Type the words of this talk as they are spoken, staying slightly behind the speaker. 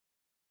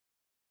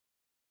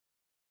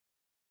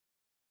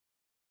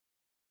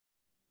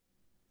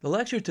The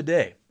lecture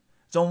today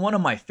is on one of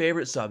my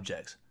favorite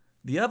subjects,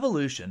 the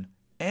evolution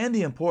and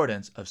the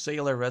importance of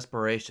cellular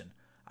respiration.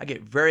 I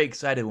get very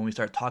excited when we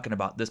start talking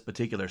about this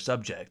particular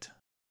subject.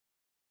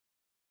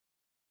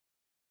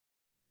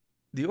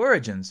 The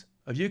origins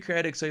of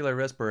eukaryotic cellular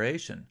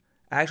respiration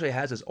actually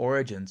has its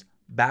origins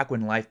back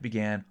when life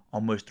began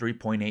almost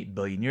 3.8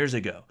 billion years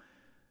ago.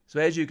 So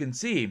as you can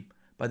see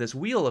by this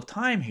wheel of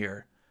time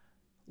here,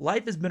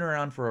 life has been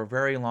around for a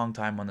very long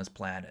time on this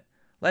planet.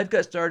 Life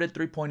got started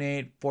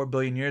 3.84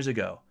 billion years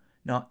ago.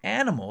 Now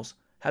animals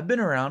have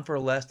been around for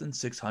less than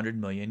 600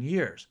 million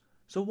years.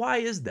 So why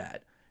is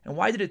that? And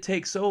why did it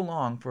take so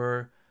long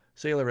for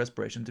cellular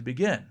respiration to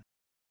begin?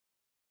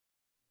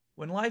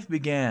 When life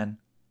began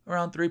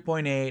around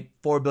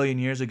 3.84 billion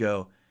years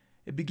ago,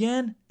 it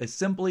began as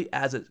simply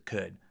as it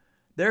could.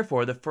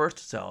 Therefore, the first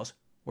cells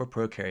were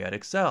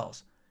prokaryotic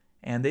cells,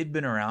 and they've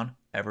been around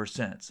ever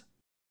since.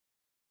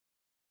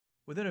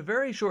 Within a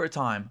very short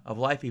time of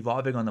life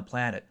evolving on the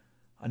planet,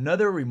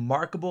 another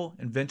remarkable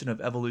invention of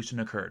evolution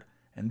occurred,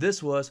 and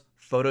this was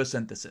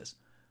photosynthesis.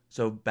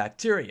 So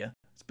bacteria,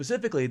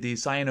 specifically the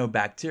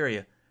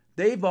cyanobacteria,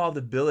 they evolved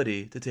the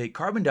ability to take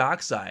carbon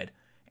dioxide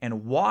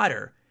and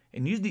water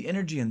and use the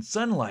energy in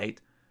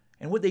sunlight,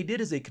 and what they did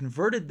is they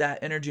converted that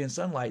energy in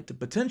sunlight to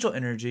potential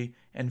energy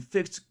and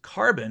fixed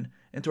carbon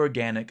into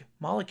organic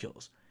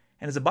molecules.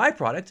 And as a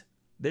byproduct,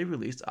 they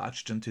released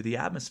oxygen to the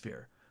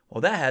atmosphere. Well,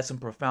 that had some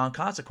profound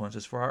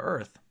consequences for our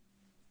Earth.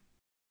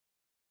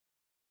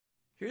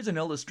 Here's an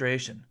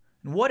illustration,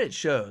 and what it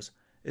shows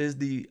is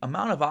the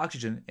amount of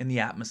oxygen in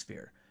the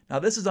atmosphere. Now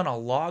this is on a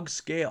log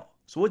scale,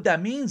 so what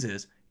that means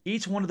is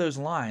each one of those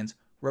lines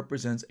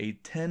represents a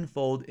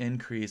 10-fold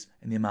increase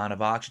in the amount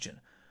of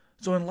oxygen.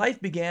 So when life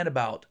began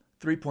about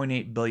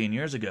 3.8 billion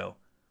years ago,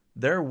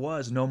 there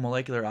was no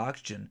molecular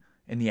oxygen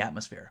in the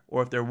atmosphere,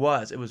 or if there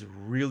was, it was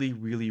really,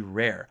 really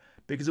rare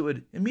because it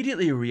would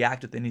immediately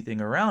react with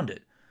anything around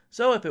it.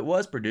 So if it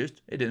was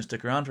produced, it didn't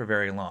stick around for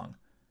very long.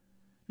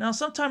 Now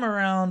sometime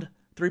around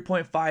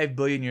 3.5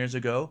 billion years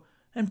ago,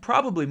 and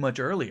probably much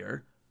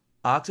earlier,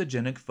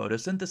 oxygenic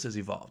photosynthesis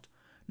evolved.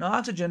 Now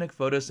oxygenic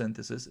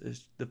photosynthesis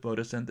is the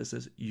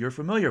photosynthesis you're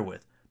familiar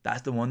with.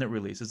 That's the one that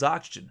releases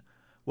oxygen.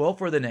 Well,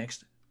 for the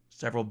next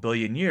several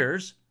billion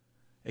years,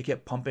 it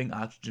kept pumping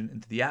oxygen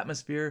into the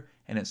atmosphere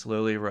and it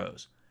slowly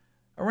rose.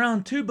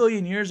 Around 2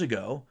 billion years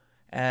ago,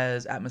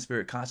 as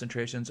atmospheric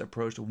concentrations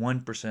approached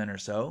 1% or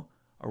so,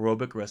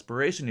 aerobic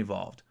respiration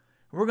evolved.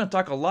 And we're going to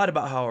talk a lot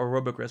about how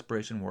aerobic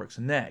respiration works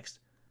next.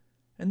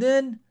 And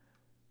then,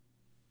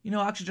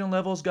 oxygen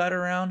levels got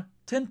around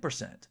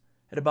 10%.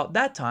 At about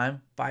that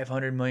time,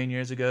 500 million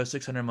years ago,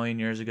 600 million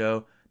years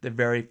ago, the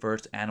very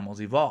first animals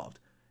evolved.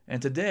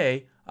 And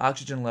today,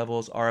 oxygen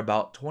levels are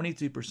about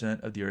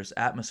 22% of the Earth's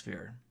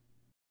atmosphere.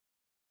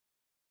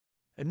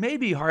 It may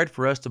be hard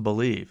for us to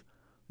believe,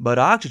 but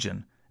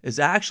oxygen is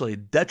actually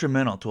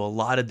detrimental to a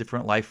lot of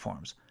different life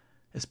forms,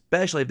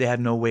 especially if they have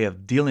no way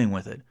of dealing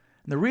with it.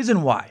 And the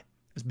reason why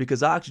is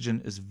because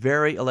oxygen is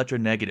very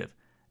electronegative.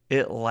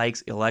 It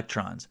likes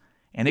electrons,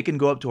 and it can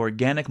go up to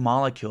organic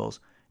molecules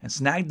and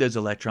snag those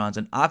electrons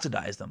and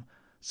oxidize them.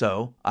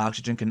 So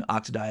oxygen can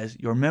oxidize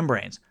your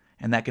membranes,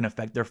 and that can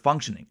affect their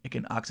functioning. It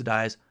can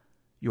oxidize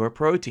your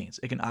proteins.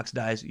 It can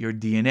oxidize your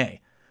DNA.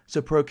 So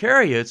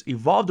prokaryotes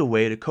evolved a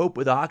way to cope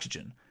with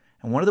oxygen,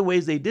 and one of the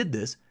ways they did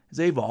this is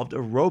they evolved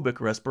aerobic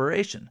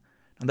respiration.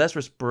 And that's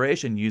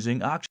respiration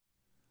using oxygen.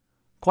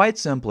 Quite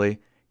simply,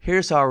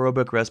 here's how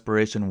aerobic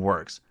respiration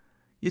works.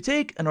 You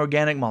take an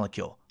organic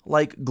molecule,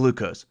 like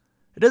glucose.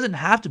 It doesn't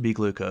have to be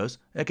glucose.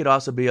 It could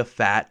also be a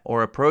fat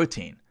or a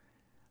protein.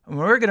 And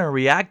we're going to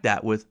react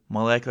that with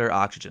molecular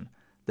oxygen.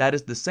 That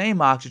is the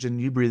same oxygen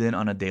you breathe in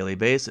on a daily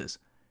basis.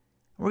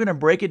 We're going to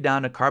break it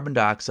down to carbon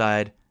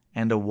dioxide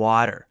and to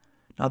water.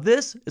 Now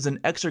this is an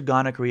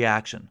exergonic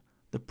reaction.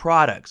 The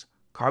products,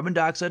 carbon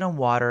dioxide and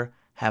water,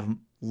 have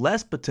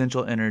less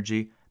potential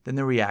energy than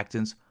the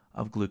reactants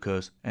of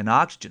glucose and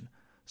oxygen.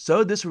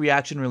 So this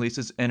reaction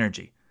releases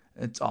energy.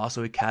 It's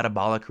also a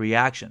catabolic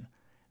reaction.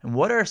 And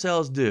what our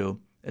cells do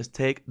is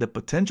take the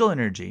potential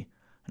energy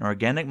in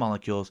organic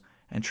molecules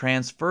and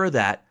transfer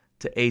that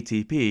to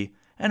ATP.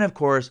 And of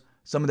course,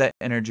 some of that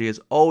energy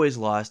is always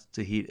lost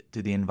to heat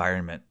to the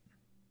environment.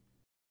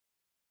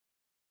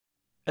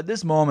 At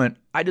this moment,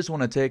 I just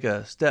want to take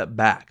a step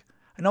back.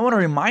 And I want to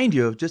remind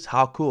you of just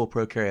how cool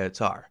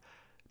prokaryotes are.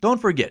 Don't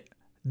forget,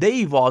 they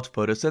evolved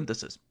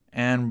photosynthesis,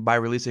 and by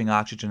releasing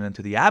oxygen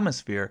into the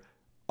atmosphere,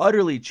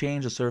 utterly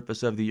changed the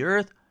surface of the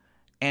Earth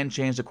and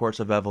changed the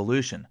course of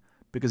evolution.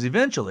 Because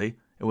eventually,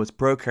 it was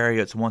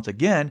prokaryotes once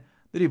again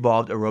that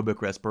evolved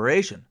aerobic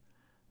respiration.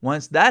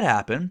 Once that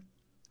happened,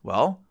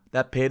 well,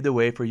 that paved the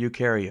way for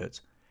eukaryotes.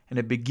 And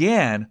it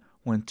began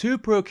when two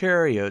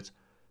prokaryotes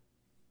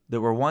that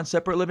were once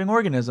separate living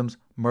organisms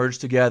merged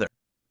together.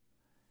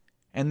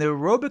 And the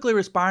aerobically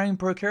respiring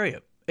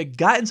prokaryote, it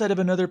got inside of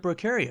another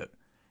prokaryote.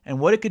 And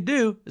what it could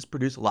do is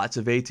produce lots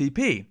of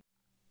ATP.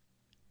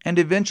 And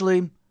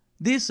eventually,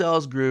 these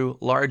cells grew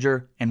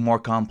larger and more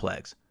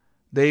complex.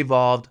 They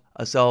evolved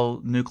a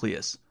cell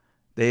nucleus.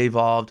 they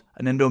evolved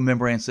an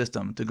endomembrane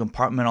system to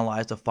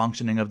compartmentalize the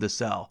functioning of the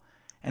cell.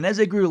 And as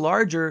they grew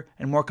larger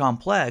and more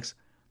complex,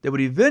 they would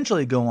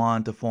eventually go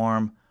on to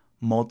form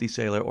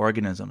multicellular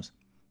organisms.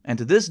 And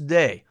to this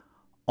day,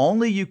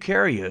 only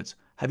eukaryotes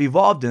have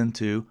evolved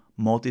into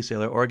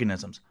multicellular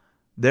organisms.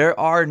 There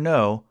are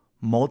no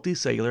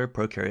multicellular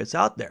prokaryotes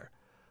out there.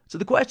 So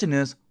the question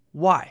is,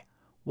 why?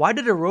 Why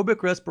did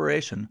aerobic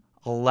respiration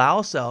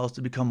allow cells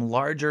to become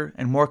larger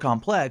and more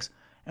complex,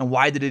 and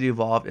why did it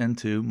evolve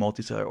into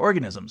multicellular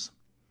organisms?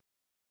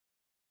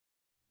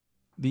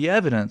 The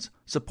evidence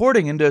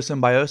supporting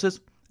endosymbiosis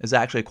is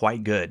actually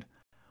quite good.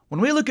 When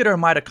we look at our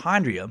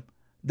mitochondria,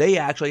 they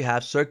actually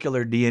have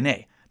circular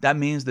DNA. That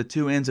means the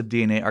two ends of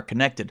DNA are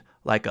connected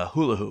like a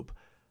hula hoop.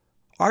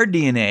 Our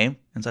DNA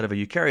inside of a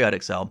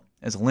eukaryotic cell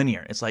is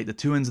linear. It's like the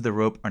two ends of the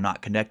rope are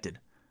not connected.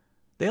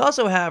 They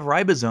also have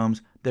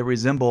ribosomes that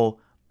resemble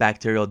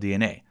bacterial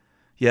DNA.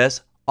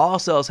 Yes, all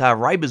cells have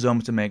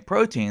ribosomes to make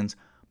proteins,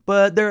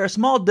 but there are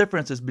small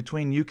differences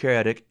between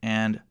eukaryotic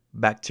and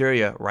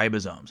bacteria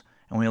ribosomes.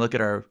 And when we look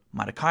at our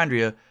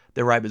mitochondria,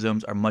 their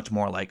ribosomes are much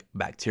more like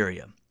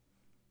bacteria.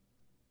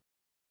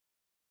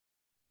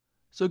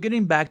 So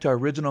getting back to our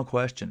original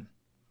question,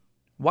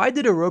 why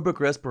did aerobic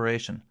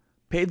respiration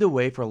pave the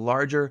way for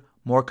larger,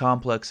 more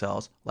complex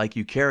cells like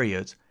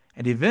eukaryotes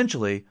and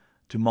eventually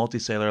to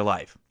multicellular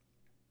life?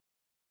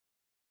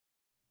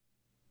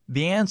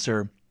 The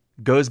answer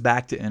goes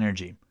back to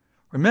energy.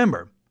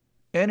 Remember,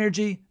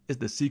 energy is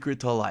the secret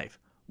to life.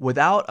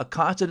 Without a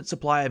constant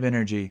supply of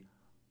energy,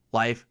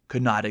 life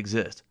could not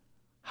exist.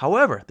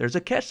 However, there's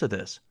a catch to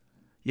this.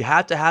 You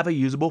have to have a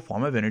usable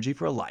form of energy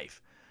for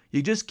life.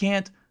 You just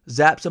can't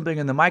zap something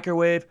in the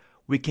microwave,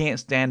 we can't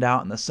stand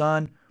out in the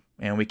sun,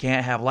 and we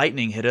can't have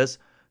lightning hit us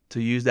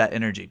to use that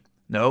energy.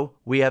 No,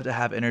 we have to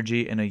have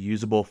energy in a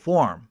usable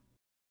form.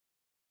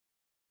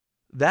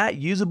 That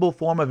usable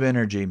form of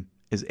energy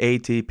is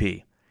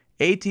ATP.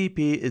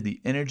 ATP is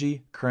the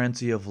energy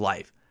currency of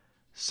life.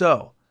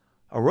 So,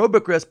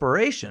 aerobic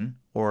respiration,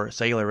 or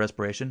cellular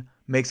respiration,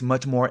 makes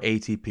much more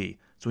ATP.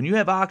 So when you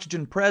have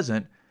oxygen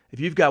present, if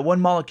you've got one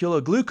molecule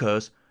of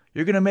glucose,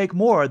 you're going to make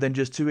more than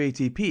just 2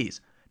 ATPs.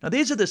 Now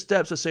these are the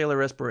steps of cellular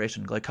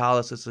respiration,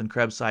 glycolysis and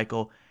Krebs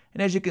cycle.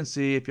 And as you can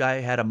see, if I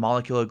had a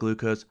molecule of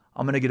glucose,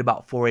 I'm going to get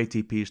about 4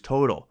 ATPs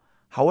total.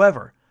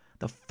 However,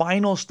 the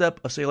final step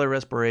of cellular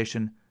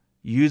respiration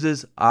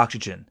uses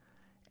oxygen,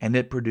 and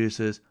it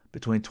produces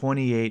between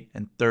 28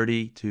 and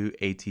 32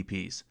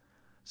 ATPs.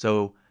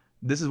 So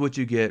this is what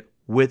you get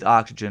with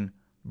oxygen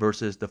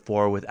versus the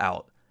 4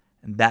 without.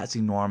 And that's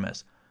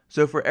enormous.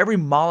 So for every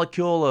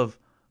molecule of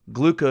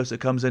glucose that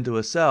comes into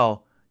a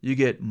cell, you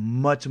get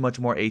much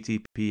more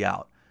ATP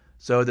out.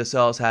 So the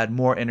cells had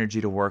more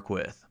energy to work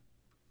with.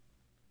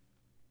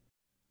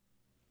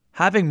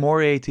 Having more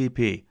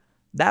ATP,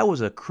 that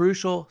was a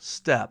crucial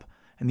step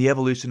in the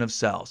evolution of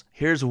cells.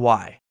 Here's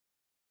why.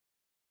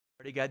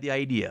 Already got the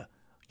idea.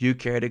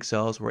 Eukaryotic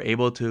cells were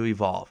able to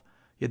evolve.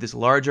 You had this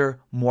larger,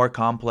 more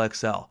complex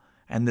cell.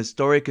 And the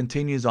story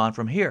continues on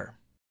from here.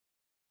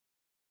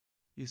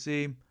 You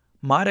see,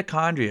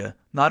 mitochondria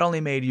not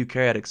only made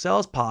eukaryotic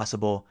cells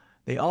possible,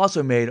 they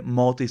also made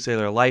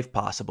multicellular life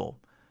possible.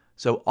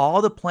 So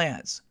all the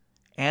plants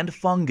and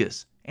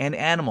fungus and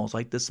animals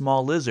like this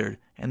small lizard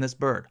and this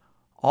bird,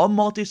 all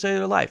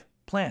multicellular life,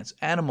 plants,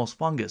 animals,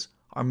 fungus,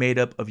 are made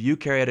up of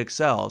eukaryotic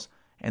cells,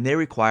 and they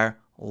require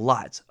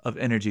lots of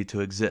energy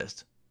to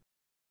exist.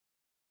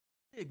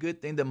 It's a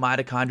good thing that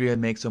mitochondria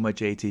make so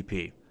much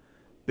ATP,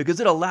 because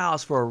it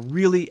allows for a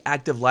really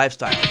active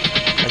lifestyle,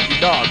 like your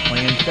dog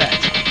playing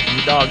fetch, and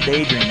your dog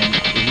daydreaming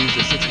that he's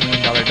the $6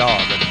 million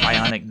dog or the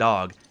bionic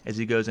dog as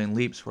he goes and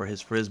leaps for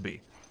his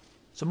frisbee.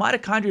 So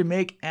mitochondria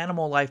make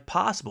animal life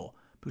possible,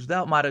 because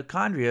without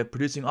mitochondria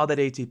producing all that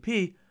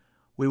ATP,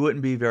 we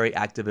wouldn't be very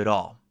active at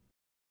all.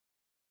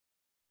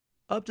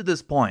 Up to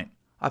this point,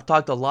 I've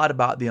talked a lot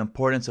about the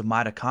importance of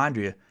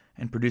mitochondria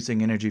in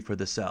producing energy for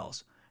the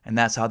cells, and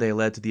that's how they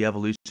led to the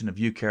evolution of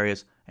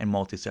eukaryotes and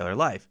multicellular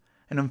life.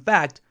 And in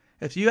fact,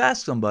 if you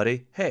ask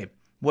somebody, hey,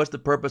 what's the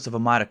purpose of a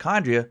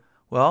mitochondria?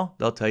 Well,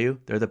 they'll tell you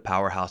they're the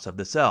powerhouse of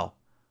the cell.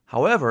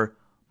 However,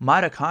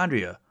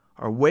 mitochondria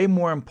are way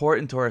more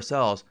important to our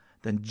cells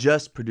than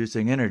just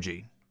producing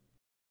energy.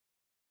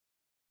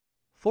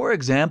 For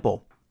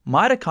example,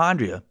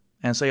 mitochondria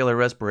and cellular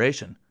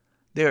respiration,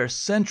 they are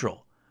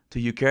central to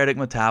eukaryotic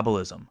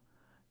metabolism.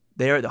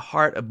 They are at the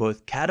heart of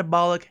both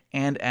catabolic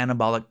and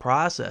anabolic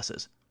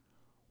processes.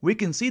 We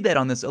can see that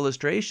on this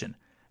illustration.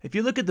 If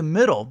you look at the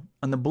middle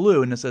on the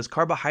blue and it says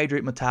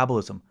carbohydrate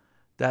metabolism,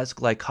 that's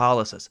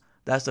glycolysis.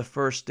 That's the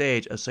first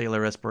stage of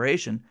cellular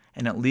respiration,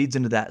 and it leads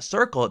into that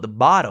circle at the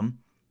bottom.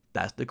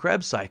 That's the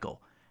Krebs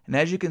cycle. And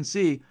as you can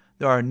see,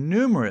 there are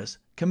numerous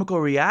chemical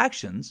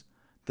reactions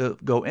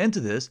that go into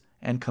this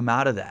and come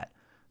out of that.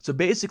 So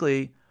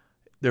basically,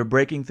 they're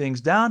breaking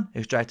things down,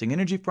 extracting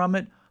energy from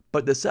it,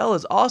 but the cell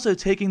is also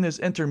taking those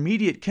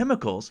intermediate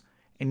chemicals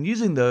and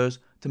using those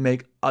to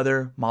make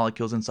other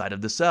molecules inside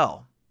of the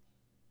cell.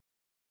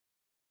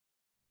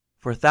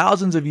 For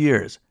thousands of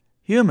years,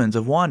 humans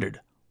have wondered,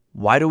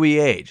 why do we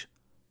age?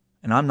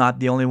 And I'm not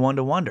the only one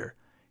to wonder.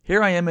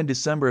 Here I am in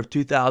December of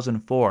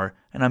 2004,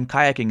 and I'm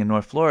kayaking in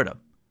North Florida.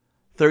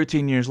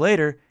 13 years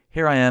later,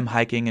 here I am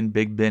hiking in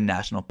Big Bend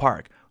National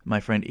Park with my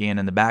friend Ian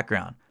in the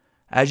background.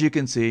 As you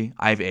can see,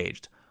 I've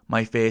aged.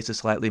 My face is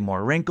slightly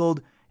more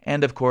wrinkled,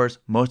 and of course,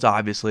 most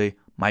obviously,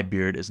 my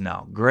beard is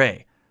now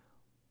gray.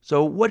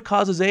 So what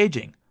causes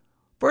aging?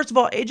 First of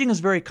all, aging is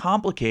very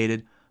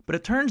complicated, but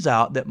it turns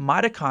out that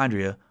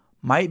mitochondria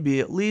might be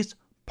at least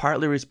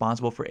partly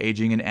responsible for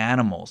aging in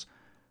animals.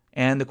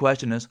 And the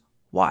question is,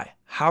 why?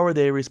 How are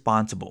they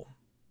responsible?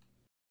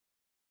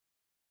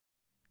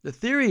 The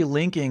theory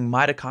linking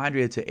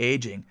mitochondria to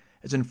aging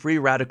is in free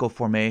radical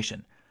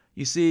formation.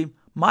 You see,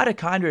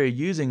 mitochondria are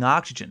using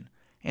oxygen,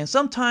 and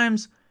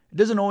sometimes it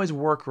doesn't always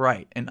work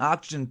right, and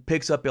oxygen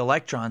picks up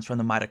electrons from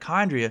the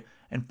mitochondria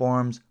and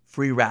forms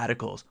free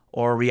radicals,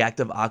 or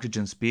reactive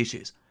oxygen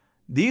species.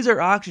 These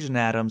are oxygen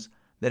atoms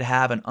that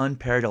have an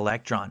unpaired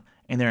electron,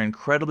 and they're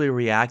incredibly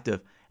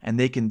reactive, and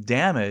they can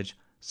damage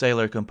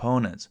cellular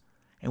components.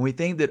 And we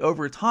think that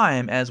over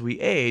time, as we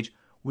age,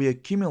 we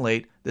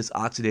accumulate this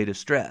oxidative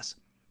stress.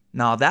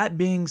 Now, that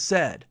being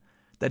said,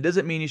 that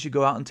doesn't mean you should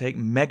go out and take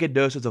mega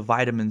doses of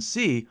vitamin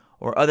C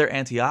or other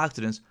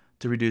antioxidants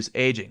to reduce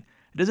aging.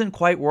 It doesn't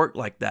quite work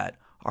like that.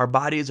 Our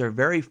bodies are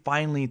very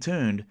finely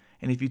tuned,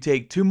 and if you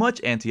take too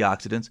much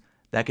antioxidants,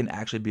 that can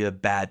actually be a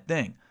bad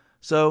thing.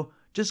 So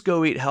just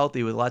go eat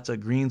healthy with lots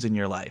of greens in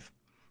your life.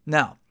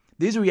 Now,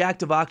 these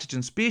reactive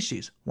oxygen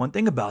species, one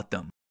thing about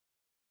them.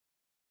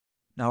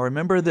 Now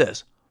remember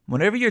this,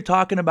 whenever you're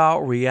talking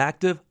about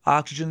reactive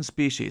oxygen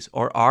species,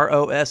 or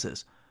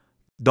ROSs,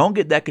 don't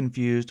get that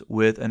confused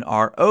with an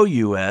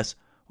ROUS,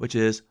 which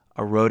is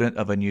a rodent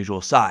of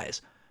unusual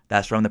size.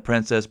 That's from The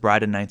Princess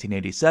Bride in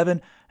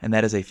 1987, and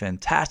that is a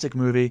fantastic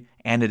movie,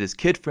 and it is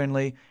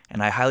kid-friendly,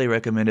 and I highly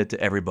recommend it to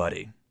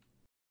everybody.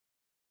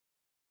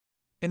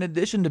 In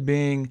addition to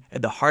being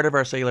at the heart of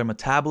our cellular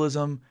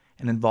metabolism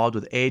and involved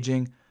with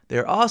aging, they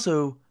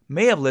also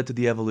may have led to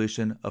the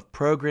evolution of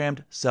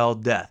programmed cell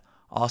death,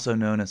 also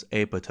known as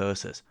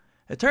apoptosis.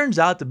 It turns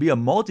out to be a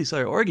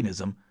multicellular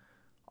organism.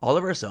 All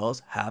of our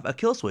cells have a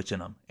kill switch in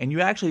them, and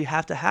you actually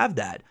have to have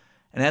that.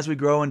 And as we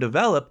grow and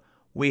develop,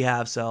 we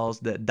have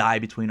cells that die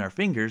between our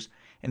fingers,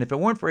 and if it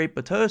weren't for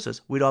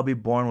apoptosis, we'd all be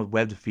born with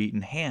webbed feet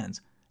and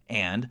hands.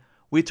 And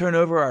we turn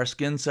over our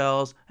skin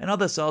cells and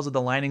other cells of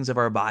the linings of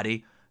our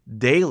body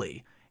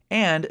daily.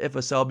 And if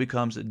a cell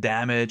becomes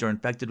damaged or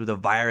infected with a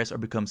virus or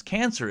becomes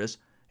cancerous,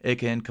 it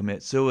can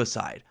commit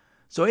suicide.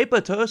 So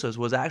apoptosis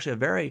was actually a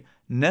very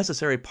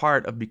necessary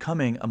part of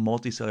becoming a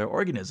multicellular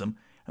organism,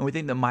 and we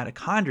think that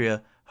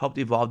mitochondria helped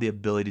evolve the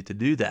ability to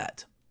do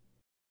that.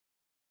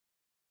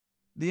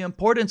 The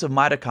importance of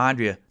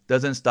mitochondria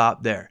doesn't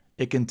stop there,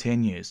 it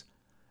continues.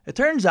 It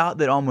turns out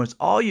that almost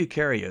all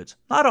eukaryotes,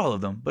 not all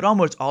of them, but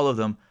almost all of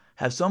them,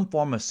 have some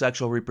form of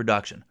sexual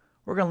reproduction.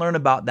 We're going to learn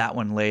about that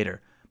one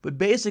later. But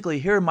basically,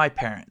 here are my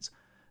parents.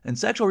 And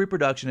sexual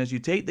reproduction is you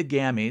take the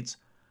gametes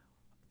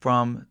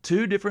from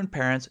two different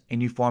parents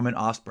and you form an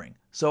offspring.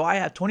 So I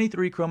have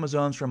 23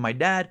 chromosomes from my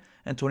dad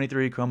and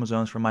 23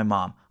 chromosomes from my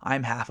mom.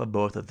 I'm half of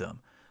both of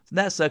them. So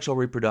that's sexual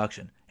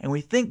reproduction. And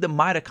we think that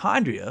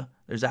mitochondria,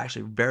 there's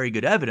actually very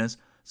good evidence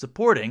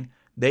supporting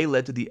they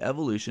led to the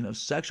evolution of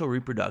sexual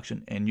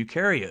reproduction in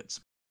eukaryotes.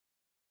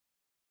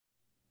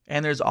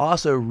 And there's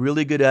also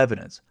really good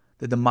evidence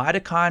that the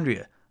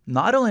mitochondria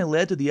not only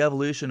led to the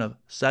evolution of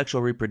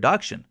sexual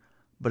reproduction,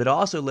 but it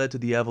also led to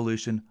the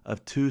evolution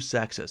of two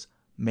sexes,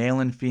 male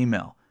and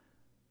female.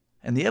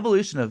 And the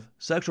evolution of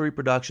sexual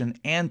reproduction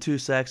and two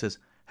sexes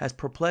has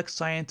perplexed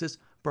scientists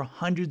for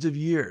hundreds of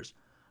years.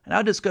 And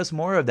I'll discuss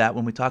more of that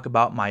when we talk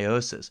about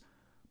meiosis.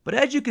 But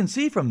as you can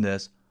see from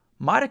this,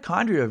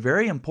 mitochondria are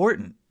very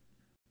important.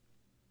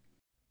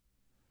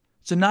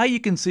 So now you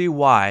can see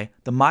why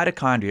the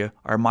mitochondria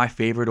are my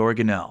favorite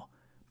organelle.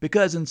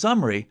 Because in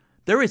summary,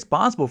 they're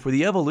responsible for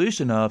the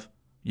evolution of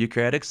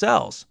eukaryotic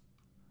cells.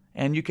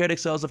 And eukaryotic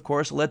cells, of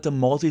course, led to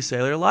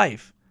multicellular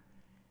life.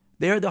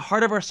 They are the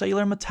heart of our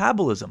cellular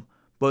metabolism,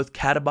 both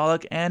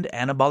catabolic and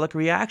anabolic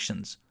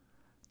reactions.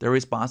 They're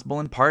responsible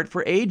in part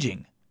for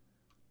aging.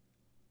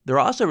 They're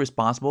also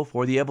responsible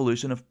for the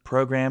evolution of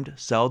programmed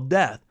cell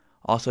death,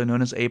 also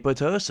known as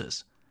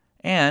apoptosis,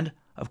 and,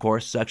 of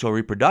course, sexual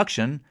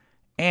reproduction,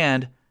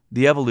 and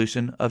the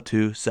evolution of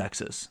two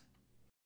sexes.